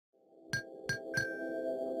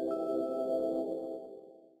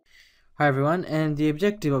Hi everyone, and the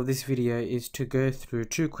objective of this video is to go through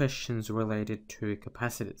two questions related to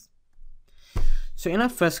capacitors. So in our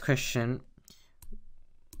first question,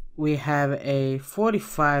 we have a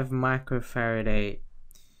 45 microfarad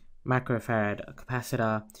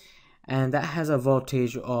capacitor, and that has a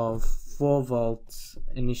voltage of 4 volts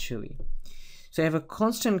initially. So you have a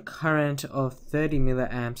constant current of 30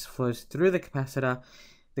 milliamps flows through the capacitor.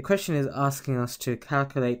 The question is asking us to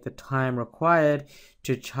calculate the time required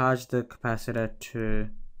to charge the capacitor to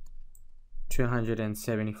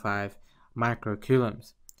 275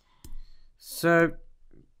 microcoulombs. So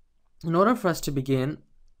in order for us to begin,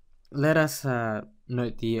 let us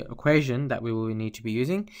note the equation that we will need to be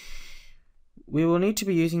using. We will need to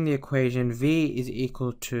be using the equation V is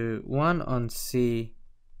equal to 1 on C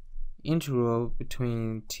integral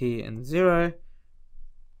between t and 0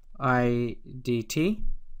 I dt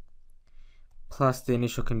plus the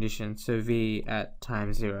initial condition, so V at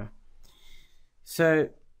time 0. So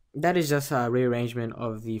that is just a rearrangement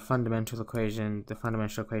of the fundamental equation,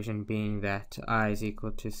 being that I is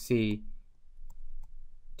equal to C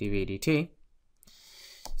dV dt.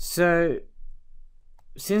 So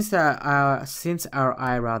since our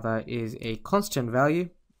I is a constant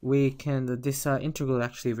value, we can, this integral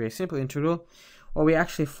actually a very simple integral. What we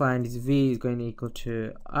actually find is V is going to equal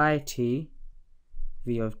to IT,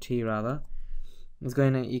 V of t rather, is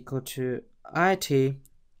going to equal to IT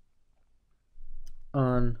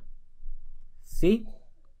on C,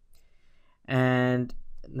 and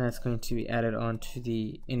that's going to be added on to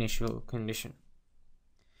the initial condition.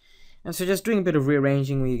 And so just doing a bit of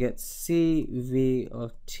rearranging, we get CV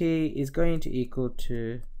of t is going to equal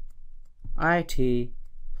to IT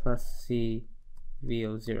plus CV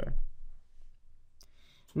of 0.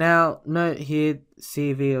 Now note here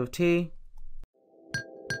CV of t